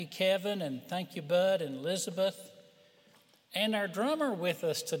Kevin, and thank you, Bud and Elizabeth, and our drummer with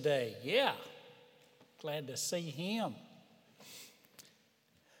us today. Yeah, glad to see him.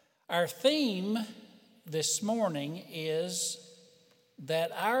 Our theme this morning is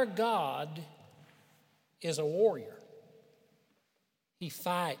that our God is a warrior. He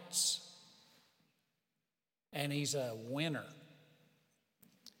fights, and He's a winner.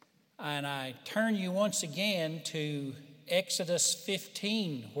 And I turn you once again to Exodus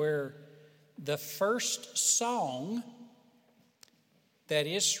 15, where the first song that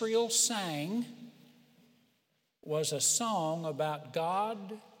Israel sang was a song about God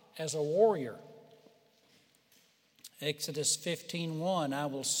as a warrior. Exodus 15:1, I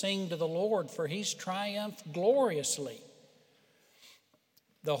will sing to the Lord, for He's triumphed gloriously.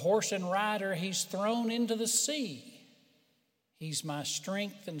 The horse and rider He's thrown into the sea. He's my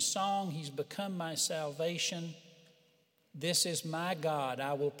strength and song. He's become my salvation. This is my God.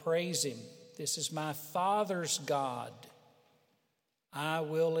 I will praise Him. This is my Father's God. I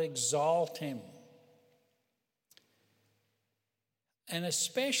will exalt Him. And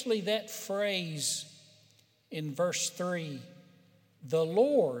especially that phrase in verse 3, the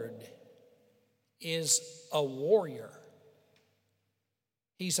Lord is a warrior.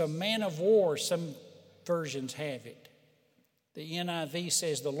 He's a man of war, some versions have it. The NIV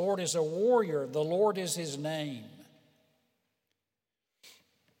says, the Lord is a warrior, the Lord is His name.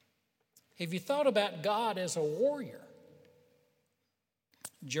 Have you thought about God as a warrior?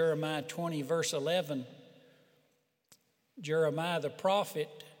 Jeremiah 20, verse 11, Jeremiah the prophet,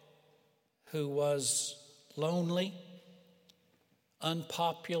 who was lonely,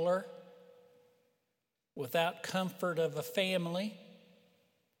 unpopular, without comfort of a family,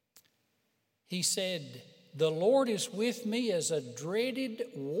 he said, the Lord is with me as a dreaded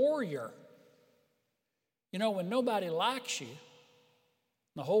warrior. You know, when nobody likes you,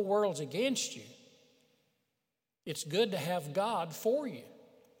 the whole world's against you, it's good to have God for you.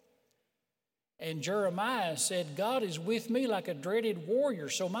 And Jeremiah said, God is with me like a dreaded warrior,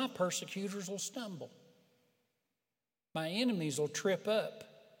 so my persecutors will stumble. My enemies will trip up.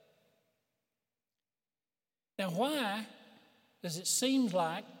 Now, why does it seem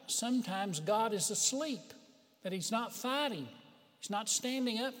like sometimes God is asleep? That He's not fighting. He's not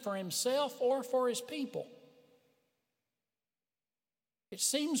standing up for Himself or for His people. It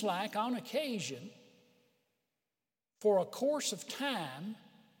seems like on occasion, for a course of time,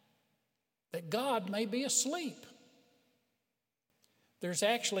 that God may be asleep. There's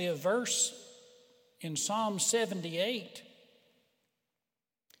actually a verse in Psalm 78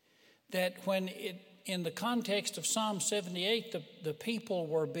 that in the context of Psalm 78, the people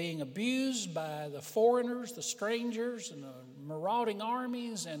were being abused by the foreigners, the strangers, and the marauding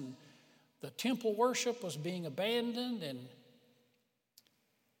armies, and the temple worship was being abandoned. And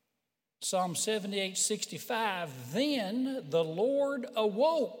Psalm 78:65, then the Lord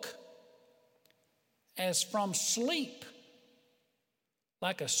awoke as from sleep,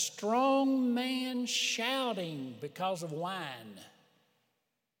 like a strong man shouting because of wine.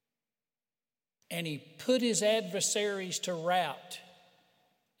 And He put His adversaries to rout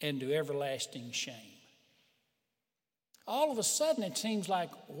and to everlasting shame. All of a sudden it seems like,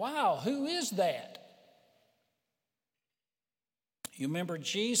 wow, who is that? You remember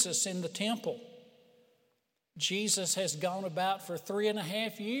Jesus in the temple. Jesus has gone about for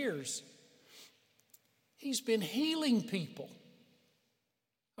 3.5 years. He's been healing people.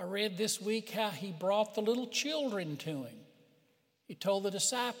 I read this week how He brought the little children to Him. He told the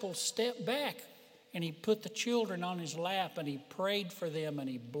disciples, step back. And He put the children on His lap and He prayed for them and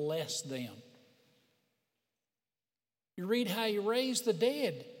He blessed them. You read how He raised the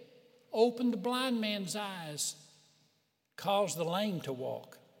dead, opened the blind man's eyes, caused the lame to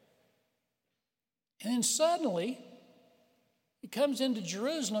walk. And then suddenly, He comes into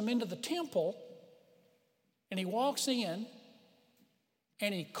Jerusalem, into the temple, and He walks in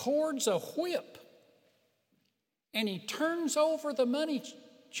and He cords a whip and He turns over the money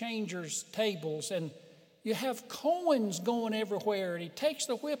changers' tables, and you have coins going everywhere, and He takes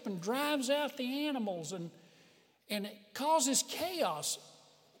the whip and drives out the animals, and it causes chaos.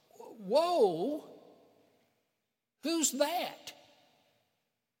 Whoa, who's that?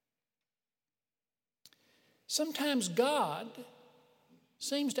 Sometimes God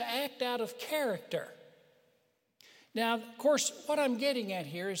seems to act out of character. Now, of course, what I'm getting at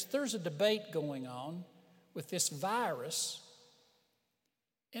here is there's a debate going on with this virus.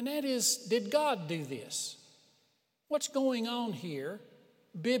 And that is, did God do this? What's going on here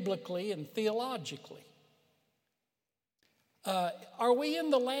biblically and theologically? Are we in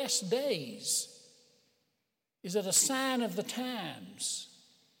the last days? Is it a sign of the times?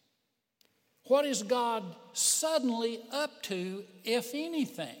 What is God suddenly up to, if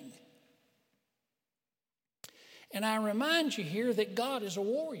anything? And I remind you here that God is a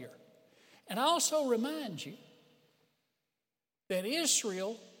warrior. And I also remind you that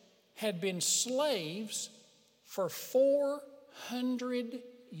Israel had been slaves for 400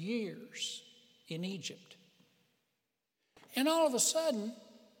 years in Egypt. And all of a sudden,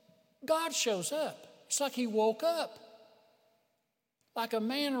 God shows up. It's like he woke up. Like a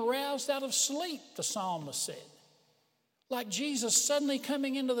man aroused out of sleep, the psalmist said. Like Jesus suddenly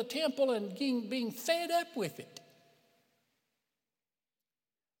coming into the temple and being fed up with it.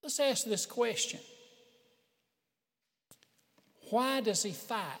 Let's ask this question. Why does he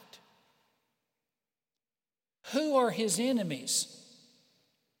fight? Who are his enemies?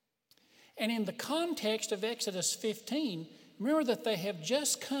 And in the context of Exodus 15, remember that they have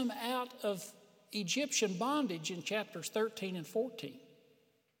just come out of Egyptian bondage in chapters 13 and 14.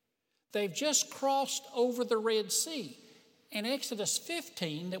 They've just crossed over the Red Sea. And Exodus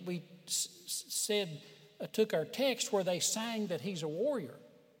 15 that we said took our text where they sang that he's a warrior.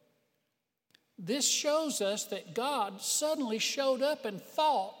 This shows us that God suddenly showed up and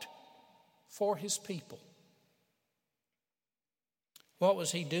fought for his people. What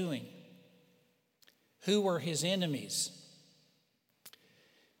was he doing? Who were his enemies?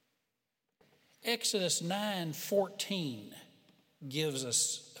 Exodus 9:14 gives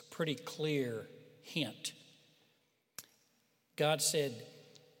us a pretty clear hint. God said,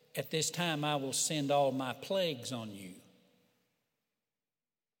 "At this time I will send all my plagues on you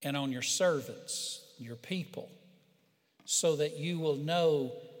and on your servants, your people, so that you will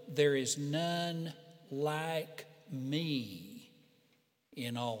know there is none like me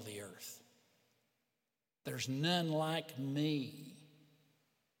in all the earth." There's none like me.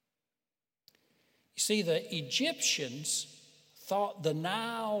 You see, the Egyptians thought the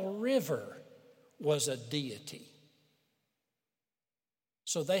Nile River was a deity.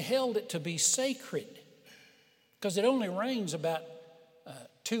 So they held it to be sacred because it only rains about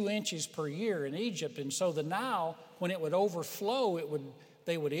 2 inches per year in Egypt. And so the Nile, when it would overflow,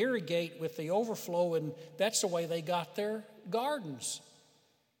 they would irrigate with the overflow, and that's the way they got their gardens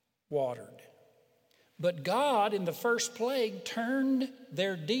watered. But God, in the first plague, turned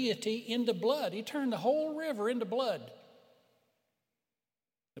their deity into blood. He turned the whole river into blood.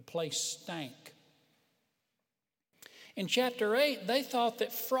 The place stank. In chapter 8, they thought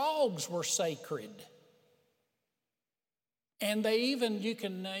that frogs were sacred. And you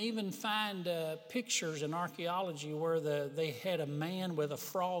can even find pictures in archaeology where they had a man with a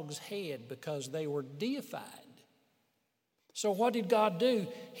frog's head because they were deified. So what did God do?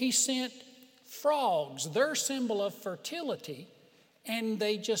 He sent frogs, their symbol of fertility, and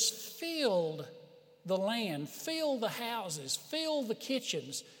they just filled the land, filled the houses, filled the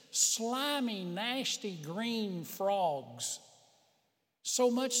kitchens, slimy, nasty green frogs.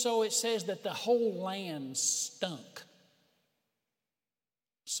 So much so it says that the whole land stunk.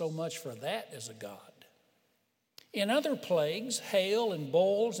 So much for that as a god. In other plagues, hail and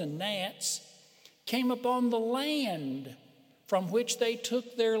boils and gnats came upon the land from which they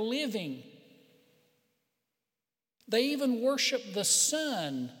took their living. They even worshiped the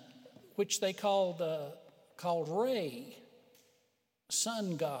sun, which they called Re,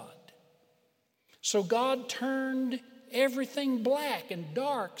 sun god. So God turned everything black and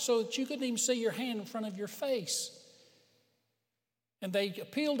dark so that you couldn't even see your hand in front of your face. And they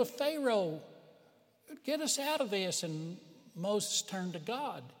appealed to Pharaoh, "Get us out of this." And Moses turned to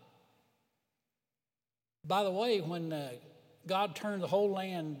God. By the way, when God turned the whole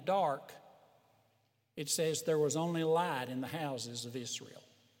land dark, it says there was only light in the houses of Israel.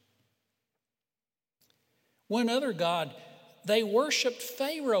 One other god, they worshiped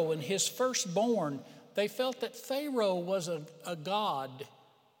Pharaoh and his firstborn. They felt that Pharaoh was a god,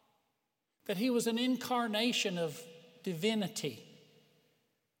 that he was an incarnation of divinity.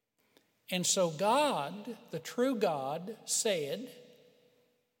 And so God, the true God, said,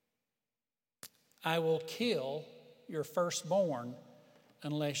 "I will kill your firstborn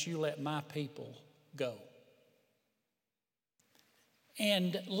unless you let my people go."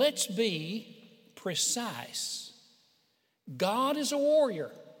 And let's be precise. God is a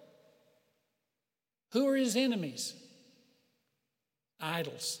warrior. Who are his enemies?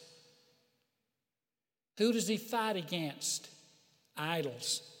 Idols. Who does he fight against?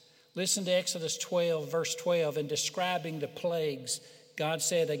 Idols. Listen to Exodus 12, verse 12. In describing the plagues, God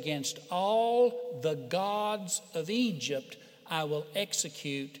said, "Against all the gods of Egypt, I will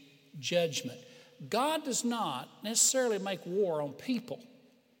execute judgment." God does not necessarily make war on people.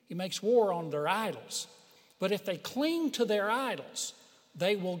 He makes war on their idols. But if they cling to their idols,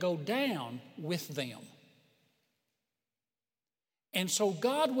 they will go down with them. And so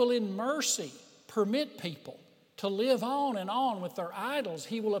God will in mercy permit people to live on and on with their idols.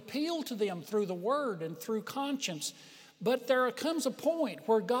 He will appeal to them through the word and through conscience. But there comes a point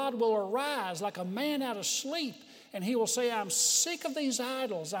where God will arise like a man out of sleep, and he will say, I'm sick of these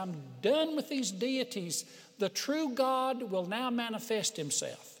idols. I'm done with these deities. The true God will now manifest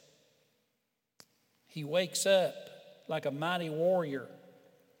himself. He wakes up like a mighty warrior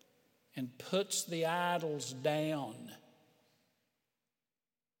and puts the idols down.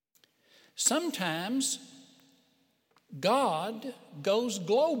 Sometimes God goes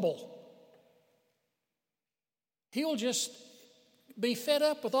global. He will just be fed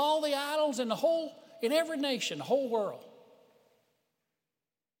up with all the idols in every nation, the whole world.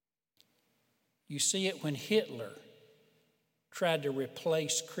 You see it when Hitler tried to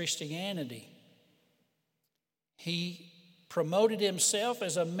replace Christianity. He promoted himself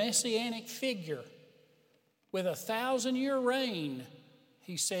as a messianic figure with a 1,000-year reign,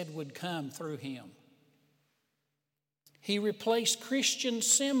 he said, would come through him. He replaced Christian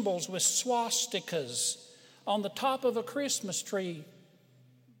symbols with swastikas. On the top of a Christmas tree,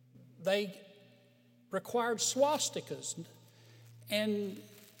 they required swastikas. And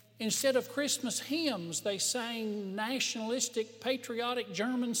instead of Christmas hymns, they sang nationalistic, patriotic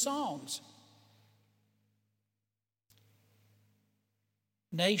German songs.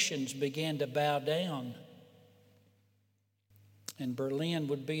 Nations began to bow down, and Berlin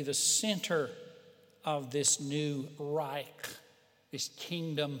would be the center of this new Reich, this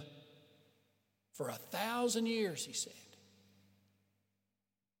kingdom, for 1,000 years, he said.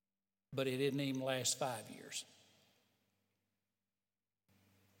 But it didn't even last 5 years,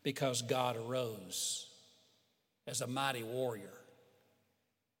 because God arose as a mighty warrior.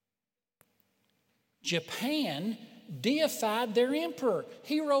 Japan deified their emperor,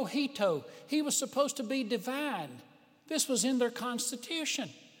 Hirohito. He was supposed to be divine. This was in their constitution.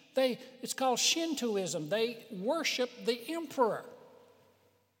 It's called Shintoism. They worship the emperor.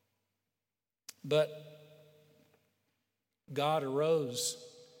 But God arose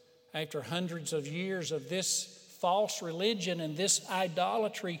after hundreds of years of this false religion and this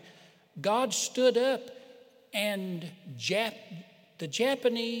idolatry. God stood up, and the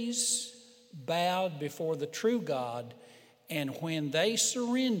Japanese bowed before the true God. And when they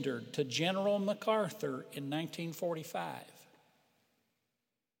surrendered to General MacArthur in 1945,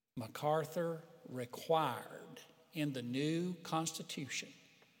 MacArthur required in the new Constitution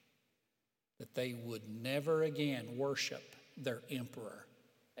that they would never again worship their emperor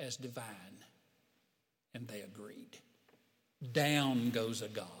as divine. And they agreed. Down goes a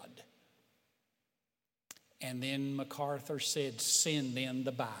God. And then MacArthur said, send in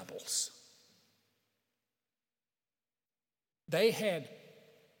the Bibles. They had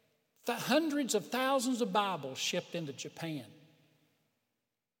hundreds of thousands of Bibles shipped into Japan.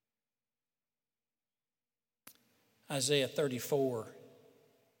 Isaiah 34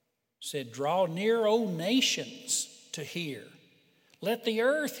 said, draw near, O nations, to hear. Let the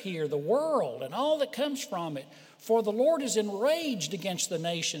earth hear, the world, and all that comes from it. For the Lord is enraged against the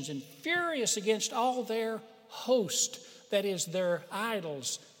nations and furious against all their host, that is, their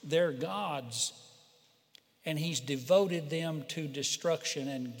idols, their gods. And he's devoted them to destruction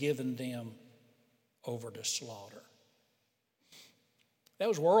and given them over to slaughter. That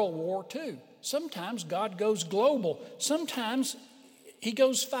was World War II. Sometimes God goes global. Sometimes he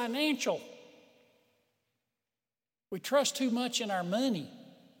goes financial. We trust too much in our money.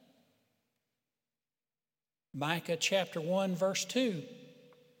 Micah chapter 1, verse 2.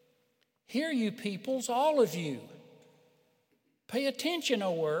 Hear you peoples, all of you. Pay attention,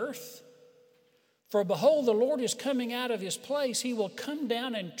 O earth. For behold, the Lord is coming out of his place. He will come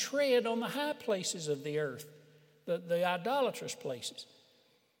down and tread on the high places of the earth, the idolatrous places.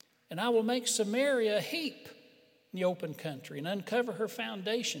 And I will make Samaria a heap in the open country and uncover her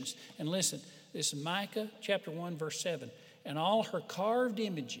foundations. And listen, this is Micah chapter 1, verse 7. And all her carved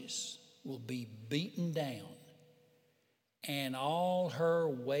images will be beaten down, and all her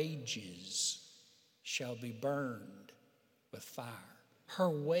wages shall be burned with fire. Her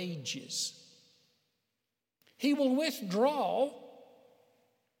wages. He will withdraw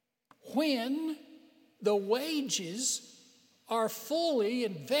when the wages are fully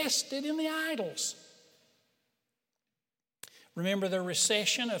invested in the idols. Remember the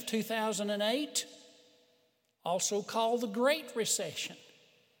recession of 2008, also called the Great Recession.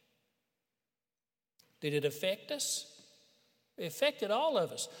 Did it affect us? It affected all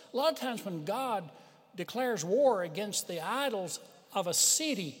of us. A lot of times when God declares war against the idols of a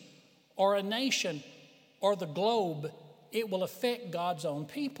city or a nation or the globe, it will affect God's own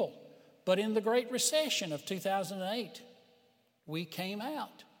people. But in the Great Recession of 2008, we came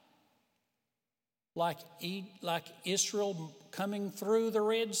out. Like Israel coming through the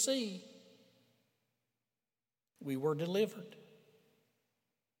Red Sea, we were delivered.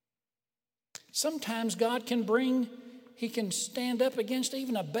 Sometimes God He can stand up against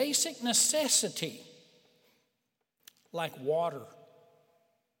even a basic necessity like water.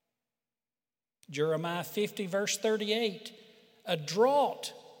 Jeremiah 50 verse 38, a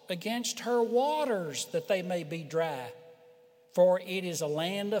drought against her waters that they may be dry, for it is a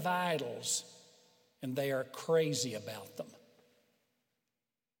land of idols, and they are crazy about them.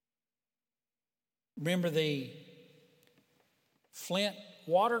 Remember the Flint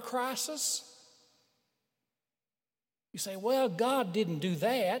water crisis? You say, well, God didn't do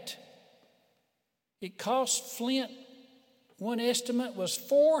that. It cost Flint, one estimate was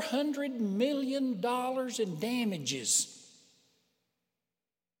 $400 million in damages.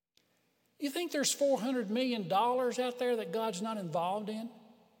 You think there's $400 million out there that God's not involved in?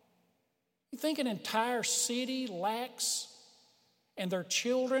 You think an entire city lacks and their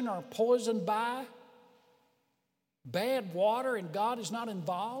children are poisoned by bad water and God is not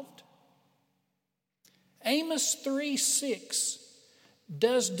involved? Amos 3:6,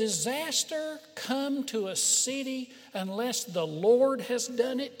 does disaster come to a city unless the Lord has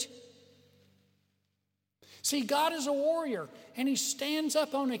done it? See, God is a warrior, and He stands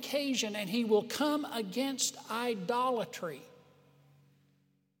up on occasion, and He will come against idolatry.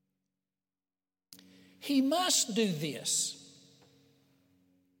 He must do this.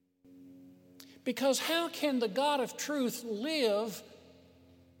 Because how can the God of truth live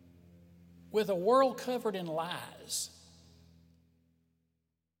with a world covered in lies?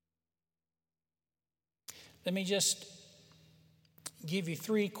 Let me just give you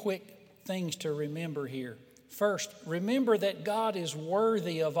 3 quick things to remember here. First, remember that God is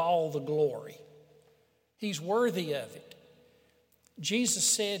worthy of all the glory. He's worthy of it. Jesus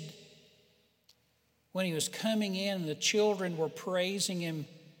said when He was coming in and the children were praising Him,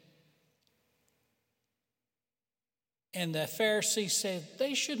 and the Pharisees said,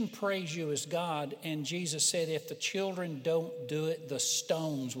 they shouldn't praise you as God. And Jesus said, if the children don't do it, the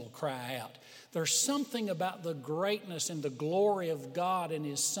stones will cry out. There's something about the greatness and the glory of God and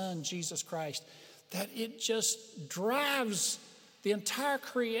His Son, Jesus Christ, that it just drives the entire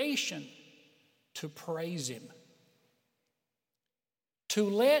creation to praise Him. To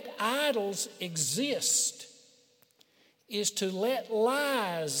let idols exist is to let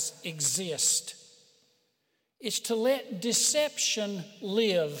lies exist. It's to let deception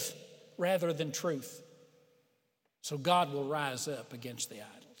live rather than truth. So God will rise up against the idols.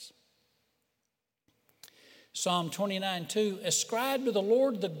 Psalm 29:2, ascribe to the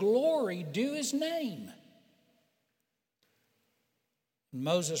Lord the glory due His name.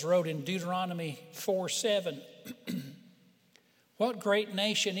 Moses wrote in Deuteronomy 4:7, what great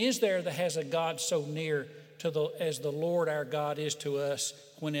nation is there that has a God so near as the Lord our God is to us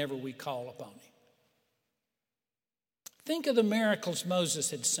whenever we call upon Him? Think of the miracles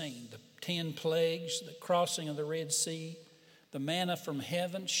Moses had seen, the 10 plagues, the crossing of the Red Sea, the manna from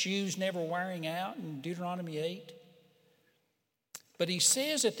heaven, shoes never wearing out in Deuteronomy 8. But he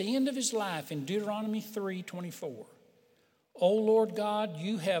says at the end of his life in Deuteronomy 3:24, O Lord God,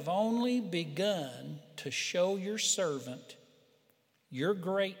 you have only begun to show your servant your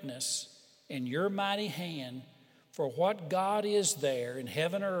greatness and your mighty hand, for what God is there in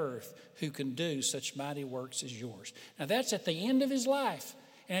heaven or earth who can do such mighty works as yours. Now that's at the end of his life.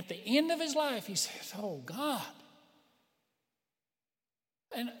 And at the end of his life, he says, oh God.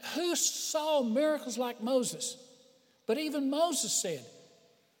 And who saw miracles like Moses? But even Moses said,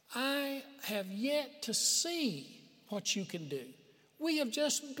 I have yet to see what you can do. We have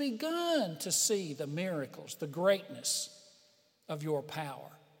just begun to see the miracles, the greatness of your power.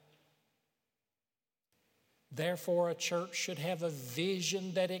 Therefore, a church should have a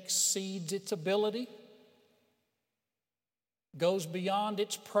vision that exceeds its ability, goes beyond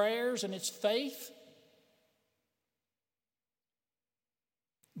its prayers and its faith.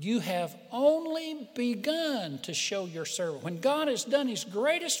 You have only begun to show your servant. When God has done His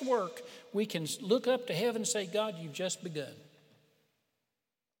greatest work, we can look up to heaven and say, God, you've just begun.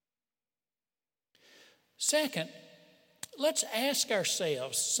 Second, let's ask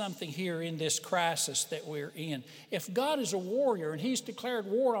ourselves something here in this crisis that we're in. If God is a warrior and He's declared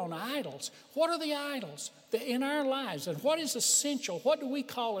war on idols, what are the idols in our lives? And what is essential? What do we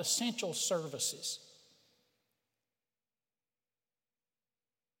call essential services?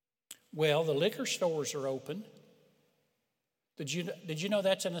 Well, the liquor stores are open. Did you know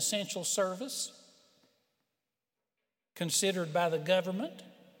that's an essential service? considered by the government.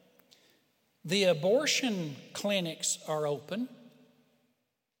 The abortion clinics are open.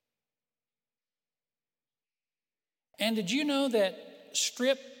 And did you know that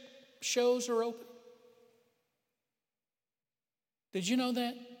strip shows are open? Did you know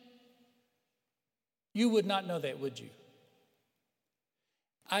that? You would not know that, would you?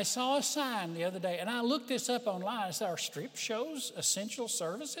 I saw a sign the other day, and I looked this up online. It said, our strip shows, essential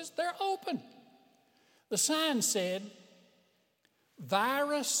services, they're open. The sign said,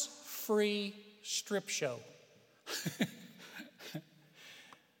 virus-free strip show.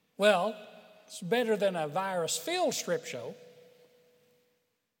 Well, it's better than a virus-filled strip show.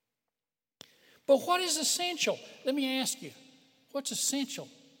 But what is essential? Let me ask you, what's essential?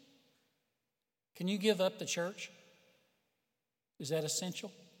 Can you give up the church? Is that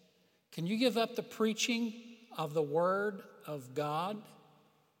essential? Can you give up the preaching of the Word of God?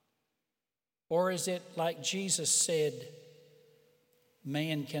 Or is it like Jesus said,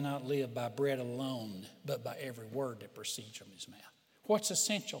 man cannot live by bread alone, but by every word that proceeds from his mouth? What's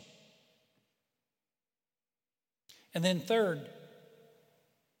essential? And then third,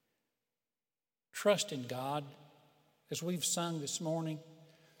 trust in God. As we've sung this morning,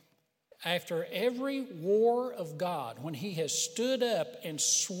 after every war of God, when he has stood up and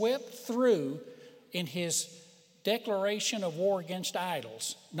swept through in his declaration of war against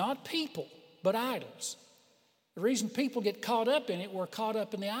idols, not people, but idols. The reason people get caught up in it, we're caught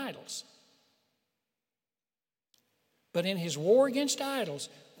up in the idols. But in his war against idols,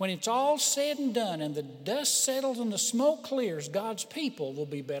 when it's all said and done and the dust settles and the smoke clears, God's people will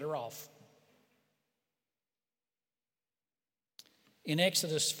be better off. In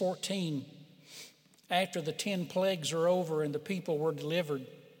Exodus 14, after the 10 plagues are over and the people were delivered,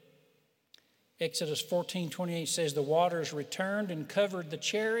 Exodus 14:28 says, the waters returned and covered the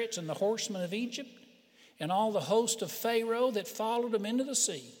chariots and the horsemen of Egypt and all the host of Pharaoh that followed them into the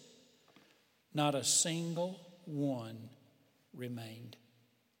sea. Not a single one remained.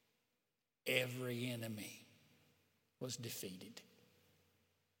 Every enemy was defeated.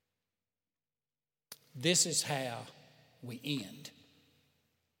 This is how we end,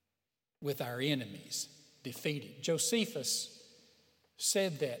 with our enemies defeated. Josephus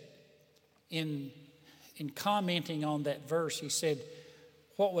said that in commenting on that verse. He said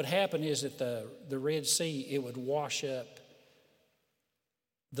what would happen is that the Red Sea, it would wash up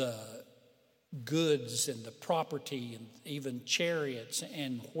the goods and the property and even chariots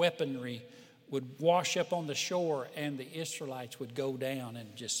and weaponry would wash up on the shore, and the Israelites would go down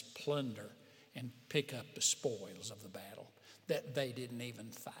and just plunder and pick up the spoils of the battle that they didn't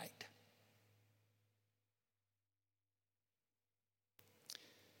even fight.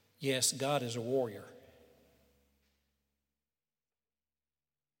 Yes, God is a warrior.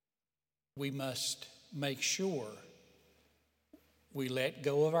 We must make sure we let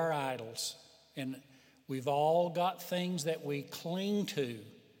go of our idols. And we've all got things that we cling to,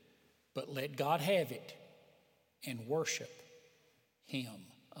 but let God have it and worship Him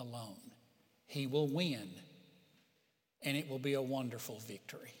alone. He will win, and it will be a wonderful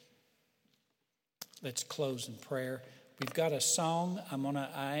victory. Let's close in prayer. We've got a song.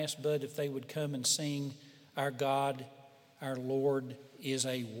 I asked Bud if they would come and sing, Our God, Our Lord is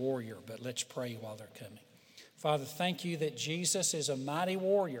a Warrior. But let's pray while they're coming. Father, thank you that Jesus is a mighty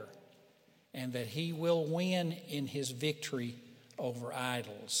warrior and that He will win in His victory over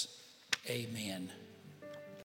idols. Amen.